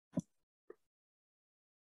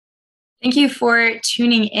Thank you for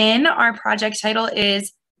tuning in. Our project title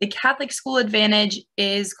is The Catholic School Advantage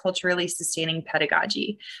is Culturally Sustaining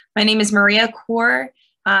Pedagogy. My name is Maria Corr.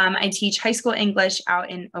 I teach high school English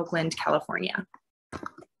out in Oakland, California.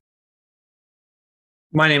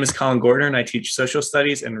 My name is Collin Gortner, and I teach social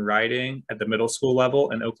studies and writing at the middle school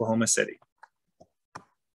level in Oklahoma City.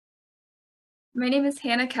 My name is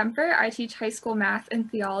Hanna Kemper. I teach high school math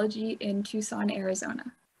and theology in Tucson,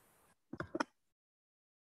 Arizona.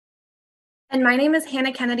 And my name is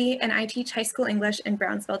Hanna Kennedy, and I teach high school English in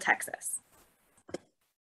Brownsville, Texas.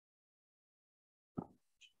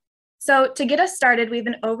 So to get us started, we have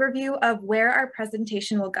an overview of where our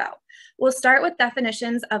presentation will go. We'll start with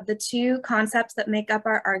definitions of the two concepts that make up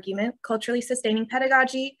our argument, culturally sustaining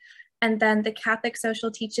pedagogy, and then the Catholic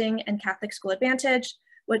social teaching and Catholic school advantage,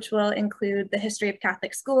 which will include the history of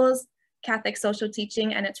Catholic schools, Catholic social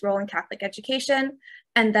teaching and its role in Catholic education,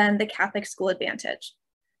 and then the Catholic school advantage.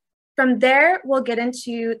 From there, we'll get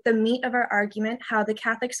into the meat of our argument, how the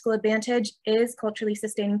Catholic school advantage is culturally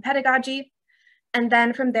sustaining pedagogy. And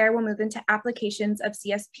then from there, we'll move into applications of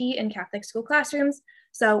CSP in Catholic school classrooms.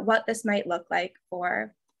 So what this might look like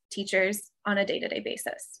for teachers on a day-to-day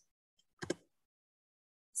basis.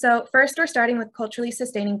 So first, we're starting with culturally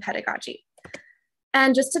sustaining pedagogy.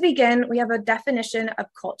 And just to begin, we have a definition of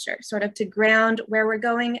culture, sort of to ground where we're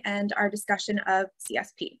going and our discussion of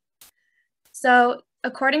CSP. So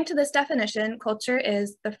according to this definition, culture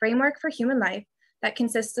is the framework for human life that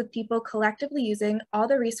consists of people collectively using all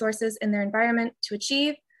the resources in their environment to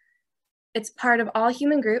achieve. It's part of all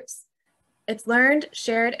human groups. It's learned,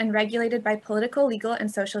 shared, and regulated by political, legal, and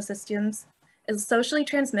social systems, is socially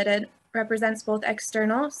transmitted, represents both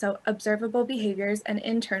external, so observable behaviors, and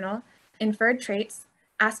internal, inferred traits,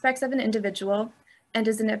 aspects of an individual, and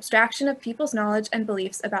is an abstraction of people's knowledge and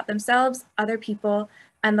beliefs about themselves, other people,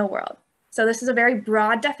 and the world. So this is a very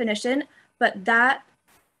broad definition, but that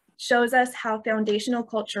shows us how foundational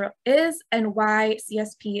culture is and why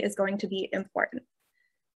CSP is going to be important.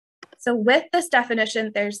 So with this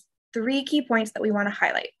definition, there's three key points that we want to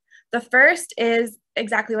highlight. The first is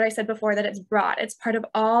exactly what I said before, that it's broad. It's part of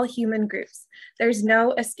all human groups. There's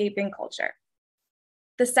no escaping culture.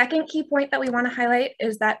 The second key point that we want to highlight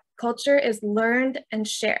is that culture is learned and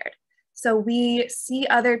shared. So we see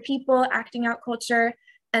other people acting out culture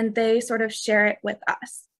and they sort of share it with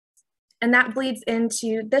us. And that bleeds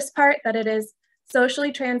into this part, that it is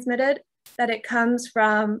socially transmitted, that it comes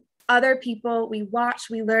from other people. We watch,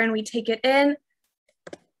 we learn, we take it in.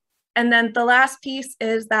 And then the last piece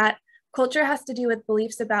is that culture has to do with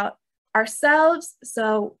beliefs about ourselves.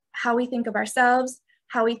 So how we think of ourselves,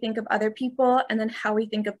 how we think of other people, and then how we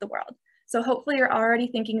think of the world. So hopefully you're already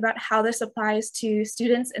thinking about how this applies to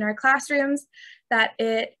students in our classrooms, that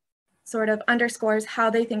it sort of underscores how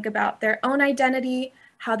they think about their own identity,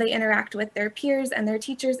 how they interact with their peers and their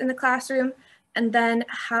teachers in the classroom, and then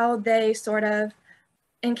how they sort of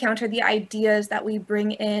encounter the ideas that we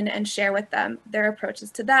bring in and share with them, their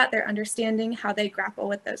approaches to that, their understanding, how they grapple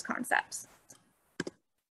with those concepts.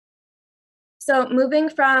 So moving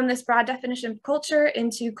from this broad definition of culture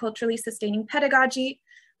into culturally sustaining pedagogy,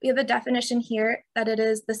 we have a definition here that it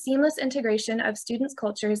is the seamless integration of students'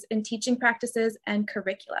 cultures in teaching practices and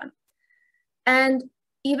curriculum. And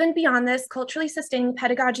even beyond this, culturally sustaining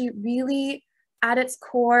pedagogy really, at its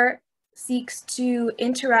core, seeks to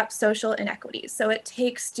interrupt social inequities. So it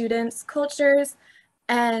takes students' cultures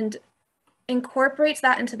and incorporates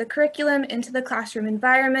that into the curriculum, into the classroom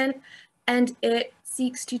environment, and it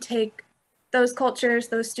seeks to take those cultures,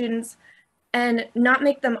 those students, and not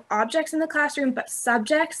make them objects in the classroom, but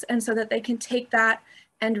subjects, and so that they can take that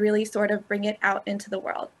and really sort of bring it out into the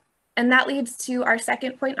world. And that leads to our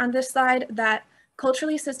second point on this slide, that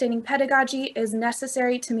culturally sustaining pedagogy is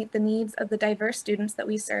necessary to meet the needs of the diverse students that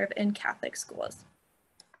we serve in Catholic schools.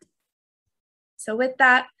 So with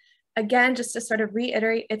that, again, just to sort of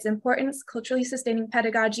reiterate its importance, culturally sustaining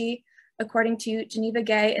pedagogy, according to Geneva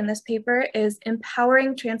Gay in this paper, is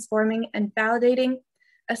empowering, transforming, and validating,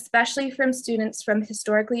 especially from students from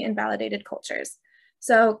historically invalidated cultures.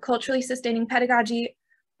 So culturally sustaining pedagogy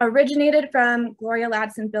originated from Gloria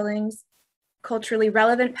Ladson-Billings' culturally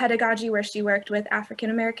relevant pedagogy, where she worked with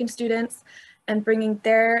African-American students and bringing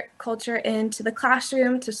their culture into the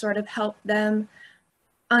classroom to sort of help them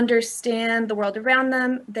understand the world around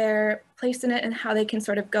them, their place in it, and how they can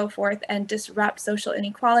sort of go forth and disrupt social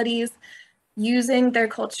inequalities using their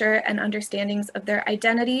culture and understandings of their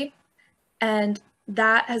identity. And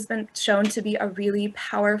that has been shown to be a really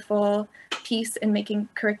powerful piece in making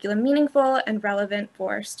curriculum meaningful and relevant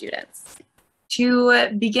for students. To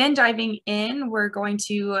begin diving in, we're going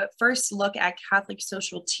to first look at Catholic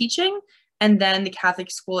social teaching and then the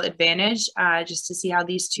Catholic School Advantage, just to see how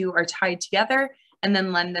these two are tied together and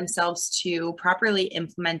then lend themselves to properly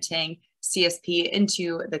implementing CSP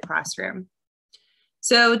into the classroom.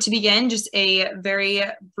 So to begin, just a very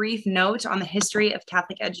brief note on the history of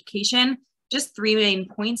Catholic education, just 3 main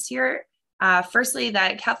points here. Firstly,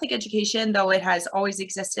 that Catholic education, though it has always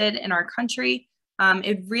existed in our country,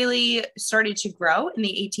 it really started to grow in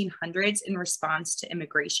the 1800s in response to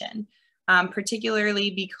immigration, particularly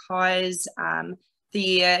because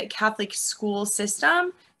the Catholic school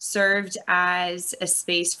system served as a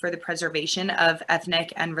space for the preservation of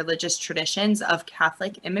ethnic and religious traditions of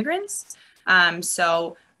Catholic immigrants.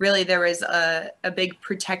 So really there was a big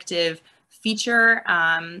protective feature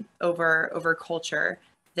over culture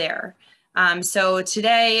there. So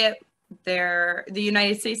today, the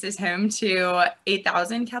United States is home to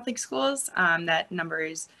 8,000 Catholic schools. That number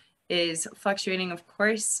is fluctuating, of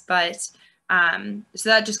course, but so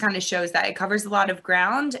that just kind of shows that it covers a lot of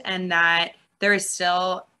ground and that there is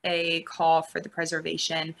still a call for the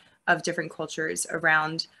preservation of different cultures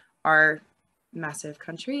around our massive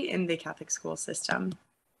country in the Catholic school system.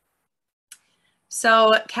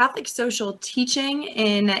 So Catholic social teaching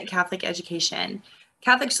in Catholic education.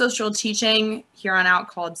 Catholic social teaching, here on out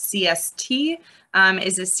called CST,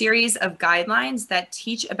 is a series of guidelines that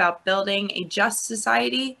teach about building a just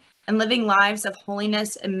society and living lives of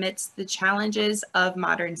holiness amidst the challenges of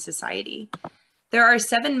modern society. There are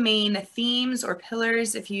 7 main themes or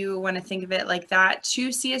pillars, if you want to think of it like that, to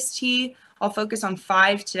CST. I'll focus on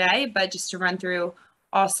 5 today, but just to run through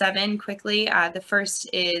all 7 quickly. The first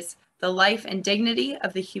is the life and dignity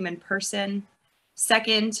of the human person.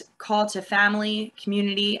 Second, call to family,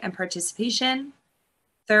 community, and participation.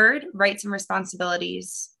 Third, rights and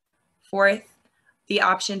responsibilities. Fourth, the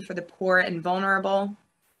option for the poor and vulnerable.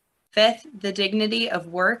 Fifth, the dignity of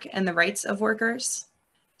work and the rights of workers.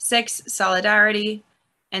 Sixth, solidarity.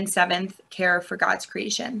 And 7th, care for God's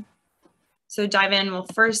creation. So dive in, we'll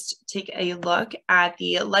first take a look at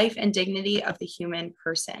the life and dignity of the human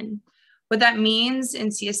person. What that means in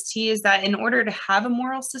CST is that in order to have a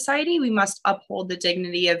moral society, we must uphold the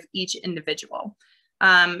dignity of each individual.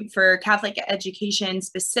 For Catholic education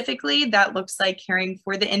specifically, that looks like caring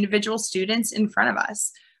for the individual students in front of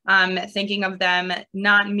us, thinking of them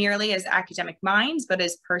not merely as academic minds, but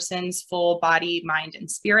as persons, full body, mind, and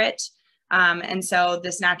spirit. And so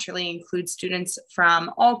this naturally includes students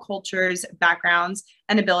from all cultures, backgrounds,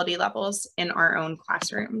 and ability levels in our own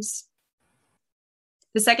classrooms.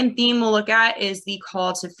 The second theme we'll look at is the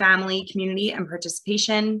call to family, community, and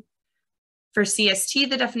participation. For CST,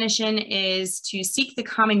 the definition is to seek the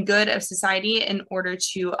common good of society in order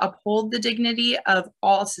to uphold the dignity of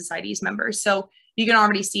all society's members. So you can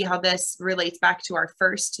already see how this relates back to our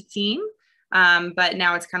first theme, but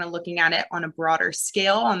now it's kind of looking at it on a broader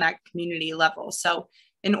scale on that community level. So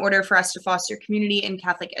in order for us to foster community in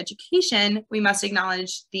Catholic education, we must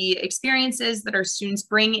acknowledge the experiences that our students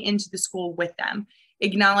bring into the school with them,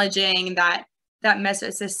 acknowledging that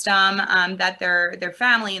mesosystem, that their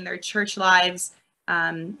family and their church lives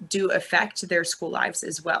do affect their school lives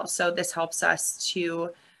as well. So this helps us to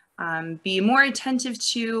be more attentive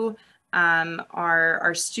to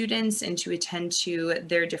our students and to attend to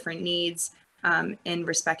their different needs in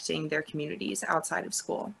respecting their communities outside of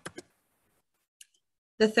school.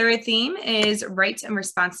 The third theme is rights and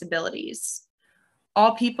responsibilities.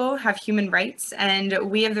 All people have human rights, and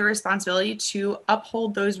we have the responsibility to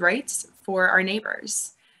uphold those rights for our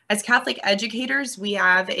neighbors. As Catholic educators, we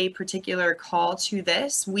have a particular call to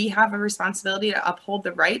this. We have a responsibility to uphold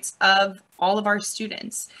the rights of all of our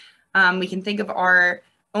students. We can think of our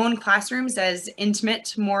own classrooms as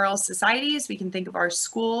intimate moral societies. We can think of our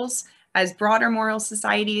schools as broader moral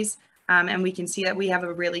societies, and we can see that we have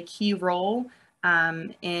a really key role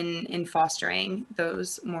in fostering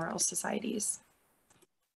those moral societies.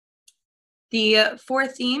 The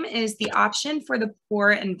fourth theme is the option for the poor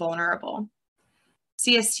and vulnerable.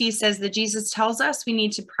 CST says that Jesus tells us we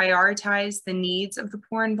need to prioritize the needs of the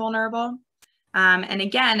poor and vulnerable. And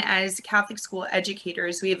again, as Catholic school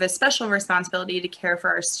educators, we have a special responsibility to care for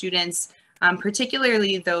our students,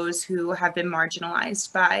 particularly those who have been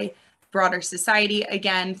marginalized by broader society.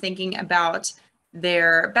 Again, thinking about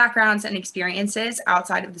their backgrounds and experiences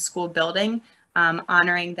outside of the school building,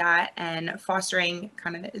 honoring that and fostering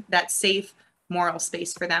kind of that safe moral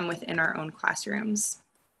space for them within our own classrooms.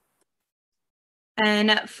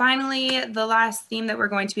 And finally, the last theme that we're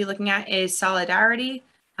going to be looking at is solidarity,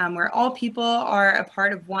 where all people are a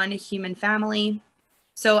part of one human family.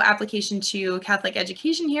 So application to Catholic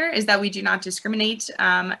education here is that we do not discriminate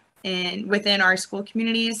within our school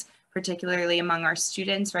communities. particularly among our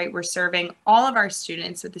students, right? We're serving all of our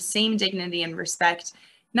students with the same dignity and respect,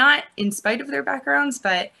 not in spite of their backgrounds,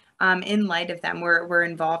 but in light of them. We're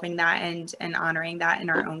involving that and honoring that in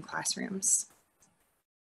our own classrooms.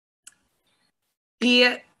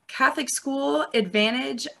 The Catholic School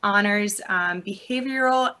Advantage honors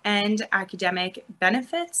behavioral and academic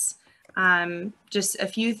benefits. Just a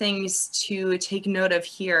few things to take note of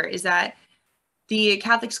here is that the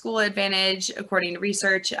Catholic School Advantage, according to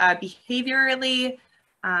research, behaviorally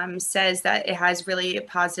says that it has really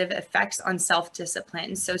positive effects on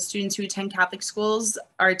self-discipline. So students who attend Catholic schools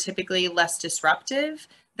are typically less disruptive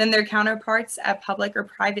than their counterparts at public or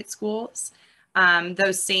private schools.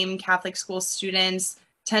 Those same Catholic school students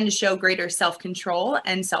tend to show greater self-control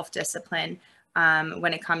and self-discipline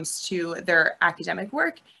when it comes to their academic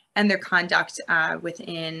work and their conduct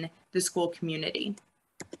within the school community.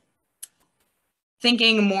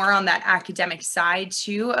 Thinking more on that academic side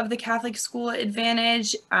too of the Catholic School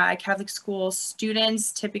Advantage, Catholic school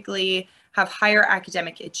students typically have higher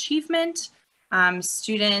academic achievement.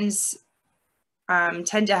 Students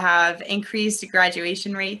tend to have increased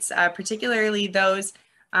graduation rates, particularly those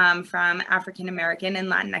from African American and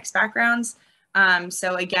Latinx backgrounds.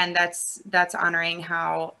 So again, that's honoring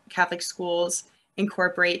how Catholic schools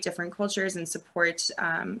incorporate different cultures and support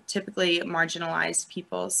typically marginalized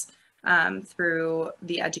peoples through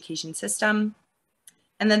the education system.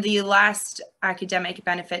 And then the last academic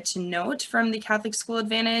benefit to note from the Catholic School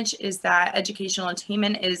Advantage is that educational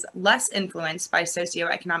attainment is less influenced by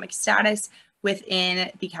socioeconomic status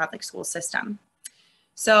within the Catholic school system.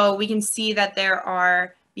 So we can see that there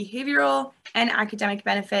are behavioral and academic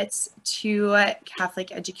benefits to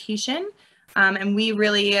Catholic education. And we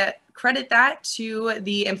really credit that to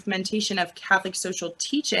the implementation of Catholic social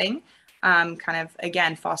teaching, kind of,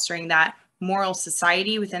 again, fostering that moral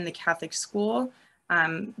society within the Catholic school,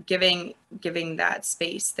 giving that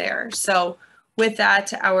space there. So with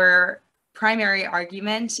that, our primary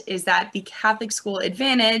argument is that the Catholic School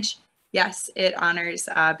Advantage, yes, it honors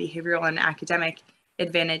behavioral and academic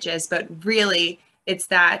advantages, but really it's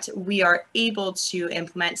that we are able to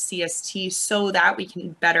implement CST so that we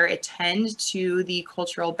can better attend to the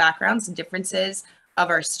cultural backgrounds and differences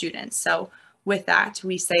of our students. So with that,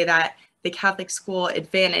 we say that the Catholic School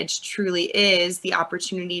Advantage truly is the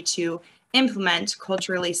opportunity to implement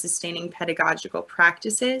culturally sustaining pedagogical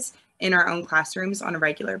practices in our own classrooms on a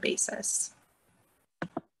regular basis.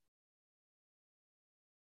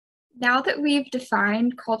 Now that we've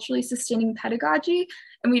defined culturally sustaining pedagogy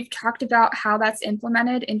and we've talked about how that's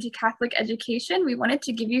implemented into Catholic education, we wanted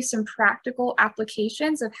to give you some practical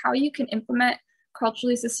applications of how you can implement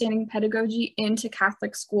culturally sustaining pedagogy into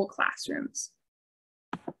Catholic school classrooms.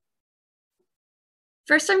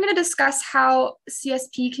 First, I'm going to discuss how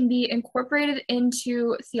CSP can be incorporated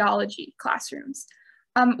into theology classrooms.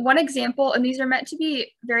 One example, and these are meant to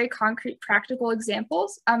be very concrete, practical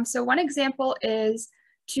examples. So one example is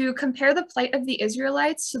to compare the plight of the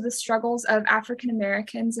Israelites to the struggles of African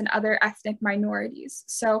Americans and other ethnic minorities.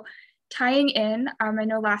 So tying in, I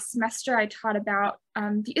know last semester I taught about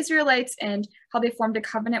the Israelites and how they formed a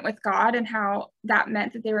covenant with God and how that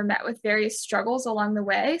meant that they were met with various struggles along the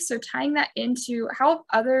way. So tying that into how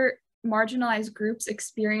other marginalized groups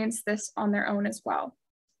experience this on their own as well.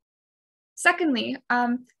 Secondly,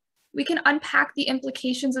 we can unpack the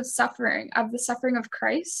implications of the suffering of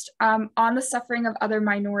Christ on the suffering of other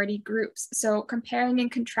minority groups. So comparing and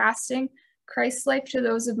contrasting Christ's life to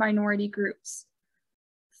those of minority groups.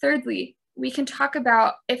 Thirdly, we can talk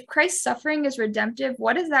about if Christ's suffering is redemptive,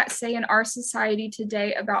 what does that say in our society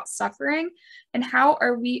today about suffering? And how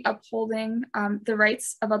are we upholding the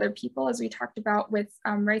rights of other people, as we talked about with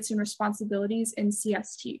rights and responsibilities in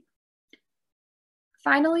CST?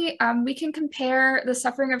 Finally, we can compare the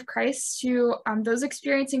suffering of Christ to those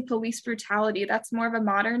experiencing police brutality. That's more of a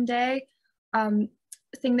modern day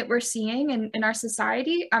thing that we're seeing in our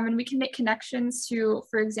society. And we can make connections to,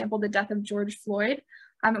 for example, the death of George Floyd.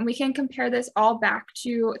 And we can compare this all back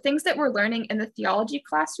to things that we're learning in the theology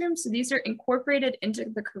classroom. So these are incorporated into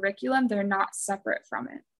the curriculum. They're not separate from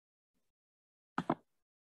it.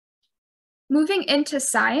 Moving into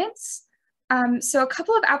science. So a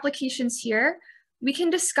couple of applications here. We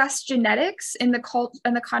can discuss genetics in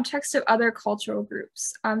the context of other cultural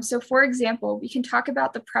groups. So for example, we can talk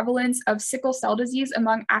about the prevalence of sickle cell disease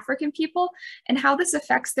among African people and how this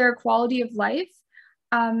affects their quality of life.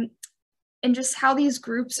 And just how these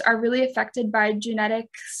groups are really affected by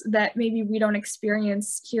genetics that maybe we don't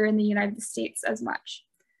experience here in the United States as much.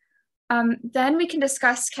 Then we can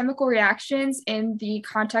discuss chemical reactions in the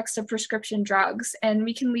context of prescription drugs, and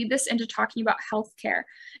we can lead this into talking about healthcare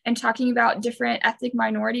and talking about different ethnic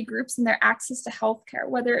minority groups and their access to healthcare,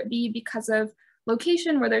 whether it be because of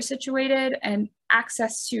location where they're situated and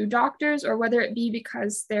access to doctors, or whether it be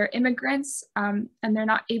because they're immigrants and they're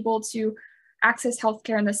not able to access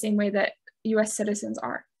healthcare in the same way that US citizens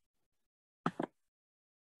are.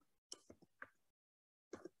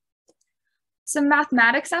 Some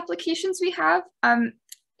mathematics applications we have.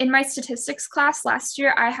 In my statistics class last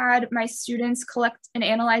year, I had my students collect and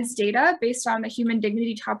analyze data based on the human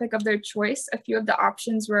dignity topic of their choice. A few of the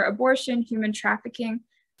options were abortion, human trafficking,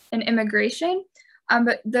 and immigration.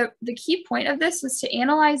 But the key point of this was to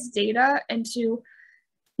analyze data and to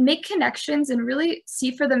make connections and really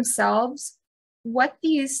see for themselves what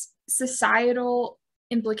these societal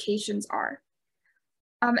implications are.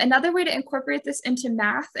 Another way to incorporate this into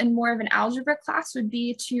math and more of an algebra class would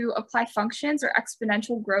be to apply functions or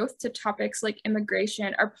exponential growth to topics like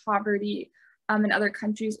immigration or poverty in other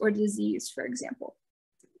countries, or disease, for example.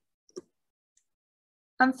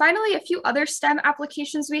 Finally, a few other STEM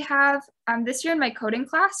applications we have. This year in my coding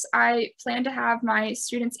class, I plan to have my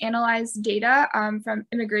students analyze data from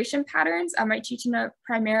immigration patterns. I teach in a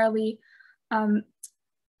primarily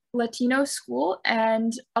Latino school,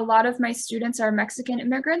 and a lot of my students are Mexican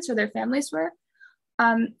immigrants, or their families were.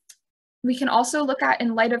 We can also look at,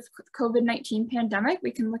 in light of COVID-19 pandemic,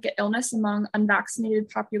 we can look at illness among unvaccinated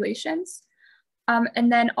populations.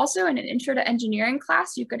 And then also in an intro to engineering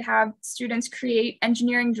class, you could have students create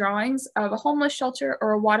engineering drawings of a homeless shelter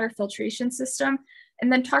or a water filtration system,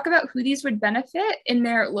 and then talk about who these would benefit in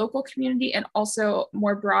their local community and also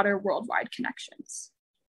more broader worldwide connections.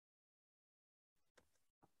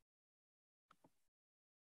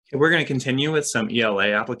 We're going to continue with some ELA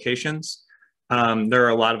applications. There are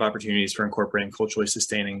a lot of opportunities for incorporating culturally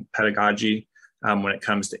sustaining pedagogy when it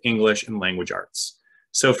comes to English and language arts.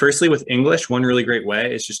 So firstly, with English, one really great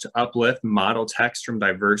way is just to uplift model text from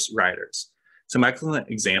diverse writers. Some excellent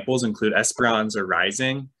examples include Esperanza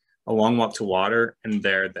Rising, A Long Walk to Water, and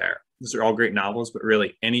There, There. Those are all great novels, but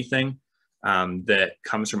really anything that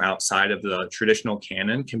comes from outside of the traditional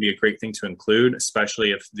canon can be a great thing to include,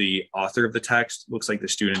 especially if the author of the text looks like the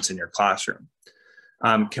students in your classroom.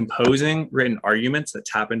 Composing written arguments that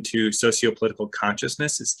tap into socio-political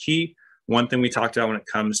consciousness is key. One thing we talked about when it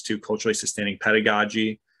comes to culturally sustaining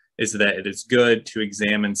pedagogy is that it is good to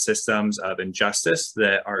examine systems of injustice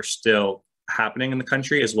that are still happening in the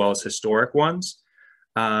country, as well as historic ones.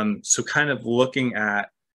 So kind of looking at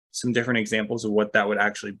some different examples of what that would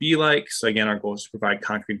actually be like. So again, our goal is to provide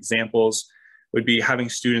concrete examples. Would be having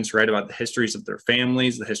students write about the histories of their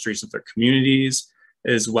families, the histories of their communities,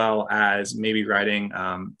 as well as maybe writing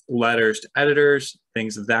letters to editors,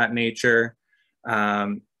 things of that nature.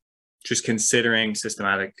 Just considering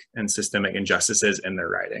systematic and systemic injustices in their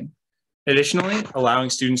writing. Additionally, allowing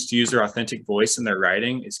students to use their authentic voice in their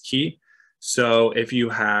writing is key. So if you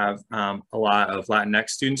have a lot of Latinx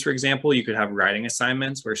students, for example, you could have writing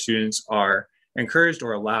assignments where students are encouraged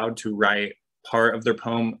or allowed to write part of their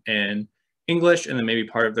poem in English and then maybe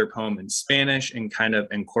part of their poem in Spanish, and kind of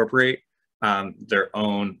incorporate their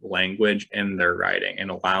own language in their writing, and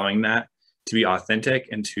allowing that to be authentic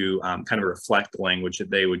and to kind of reflect the language that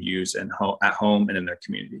they would use at home and in their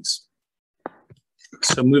communities.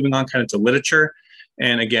 So moving on kind of to literature,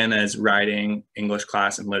 and again, as writing, English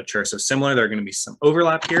class, and literature, so similar, there are going to be some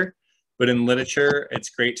overlap here, but in literature, it's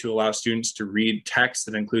great to allow students to read text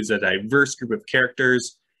that includes a diverse group of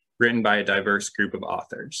characters written by a diverse group of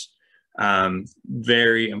authors.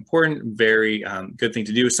 Very important, very good thing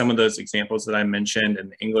to do. Some of those examples that I mentioned in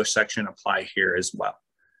the English section apply here as well.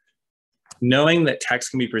 Knowing that text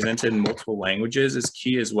can be presented in multiple languages is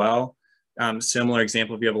key as well. Similar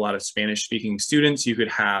example, if you have a lot of Spanish speaking students, you could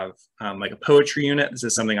have like a poetry unit. This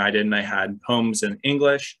is something I did, and I had poems in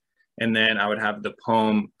English, and then I would have the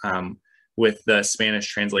poem with the Spanish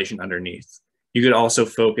translation underneath. You could also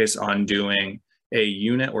focus on doing a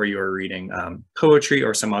unit where you are reading poetry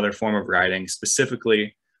or some other form of writing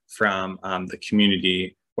specifically from the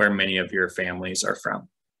community where many of your families are from.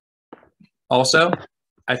 Also,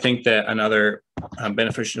 I think that another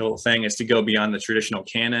beneficial thing is to go beyond the traditional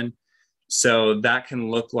canon. So that can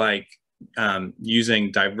look like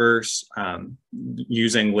using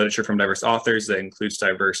literature from diverse authors that includes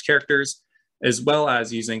diverse characters, as well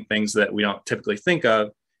as using things that we don't typically think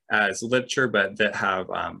of as literature, but that have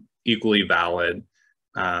equally valid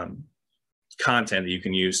content that you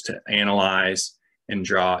can use to analyze and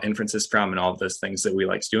draw inferences from, and all of those things that we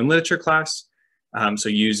like to do in literature class. So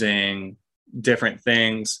using different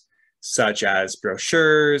things such as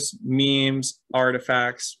brochures, memes,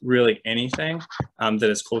 artifacts, really anything that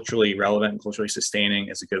is culturally relevant and culturally sustaining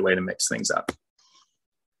is a good way to mix things up.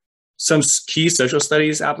 Some key social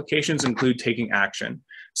studies applications include taking action.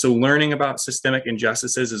 So learning about systemic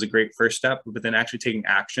injustices is a great first step, but then actually taking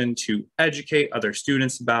action to educate other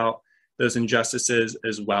students about those injustices,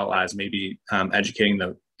 as well as maybe educating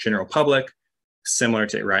the general public, similar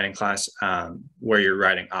to writing class where you're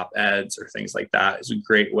writing op-eds or things like that, is a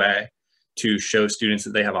great way to show students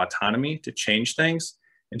that they have autonomy to change things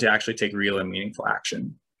and to actually take real and meaningful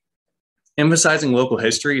action. Emphasizing local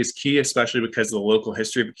history is key, especially because the local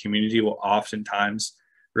history of a community will oftentimes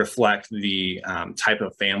reflect the type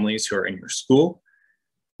of families who are in your school.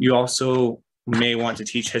 You also may want to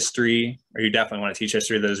teach history, or you definitely want to teach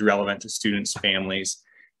history that is relevant to students, families,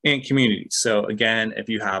 and communities. So again, if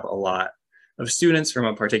you have a lot of students from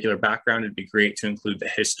a particular background, it'd be great to include the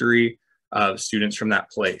history of students from that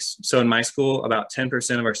place. So in my school, about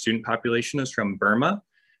 10% of our student population is from Burma.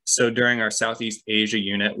 So during our Southeast Asia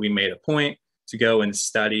unit, we made a point to go and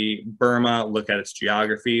study Burma, look at its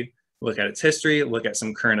geography, look at its history, look at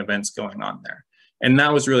some current events going on there. And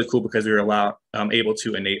that was really cool because we were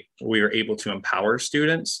able to empower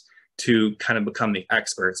students to kind of become the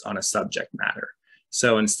experts on a subject matter.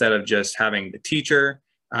 So instead of just having the teacher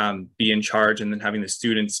be in charge and then having the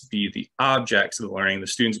students be the objects of the learning, the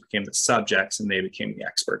students became the subjects and they became the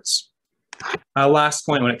experts. Last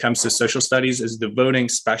point when it comes to social studies is devoting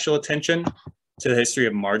special attention to the history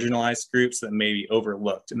of marginalized groups that may be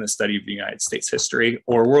overlooked in the study of the United States history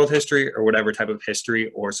or world history or whatever type of history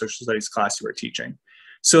or social studies class you are teaching.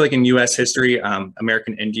 So like in US history,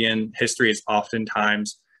 American Indian history is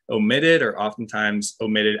oftentimes omitted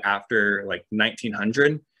after like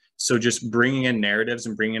 1900. So just bringing in narratives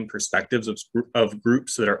and bringing in perspectives of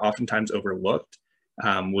groups that are oftentimes overlooked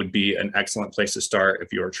would be an excellent place to start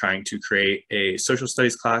if you are trying to create a social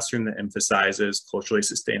studies classroom that emphasizes culturally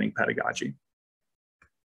sustaining pedagogy.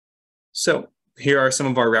 So here are some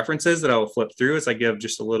of our references that I will flip through as I give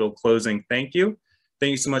just a little closing thank you.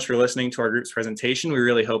 Thank you so much for listening to our group's presentation. We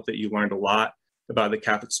really hope that you learned a lot about the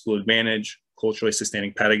Catholic School Advantage, culturally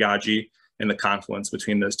sustaining pedagogy, and the confluence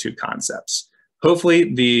between those two concepts.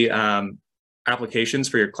 Hopefully the applications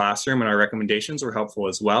for your classroom and our recommendations were helpful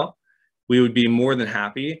as well. We would be more than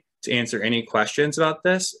happy to answer any questions about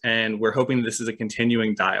this, and we're hoping this is a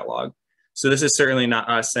continuing dialogue. So this is certainly not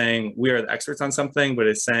us saying we are the experts on something, but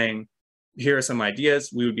it's saying, here are some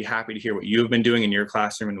ideas. We would be happy to hear what you have been doing in your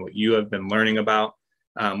classroom and what you have been learning about.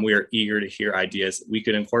 We are eager to hear ideas that we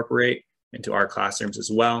could incorporate into our classrooms as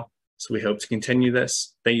well. So we hope to continue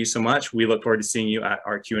this. Thank you so much. We look forward to seeing you at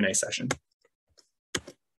our Q&A session.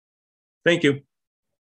 Thank you.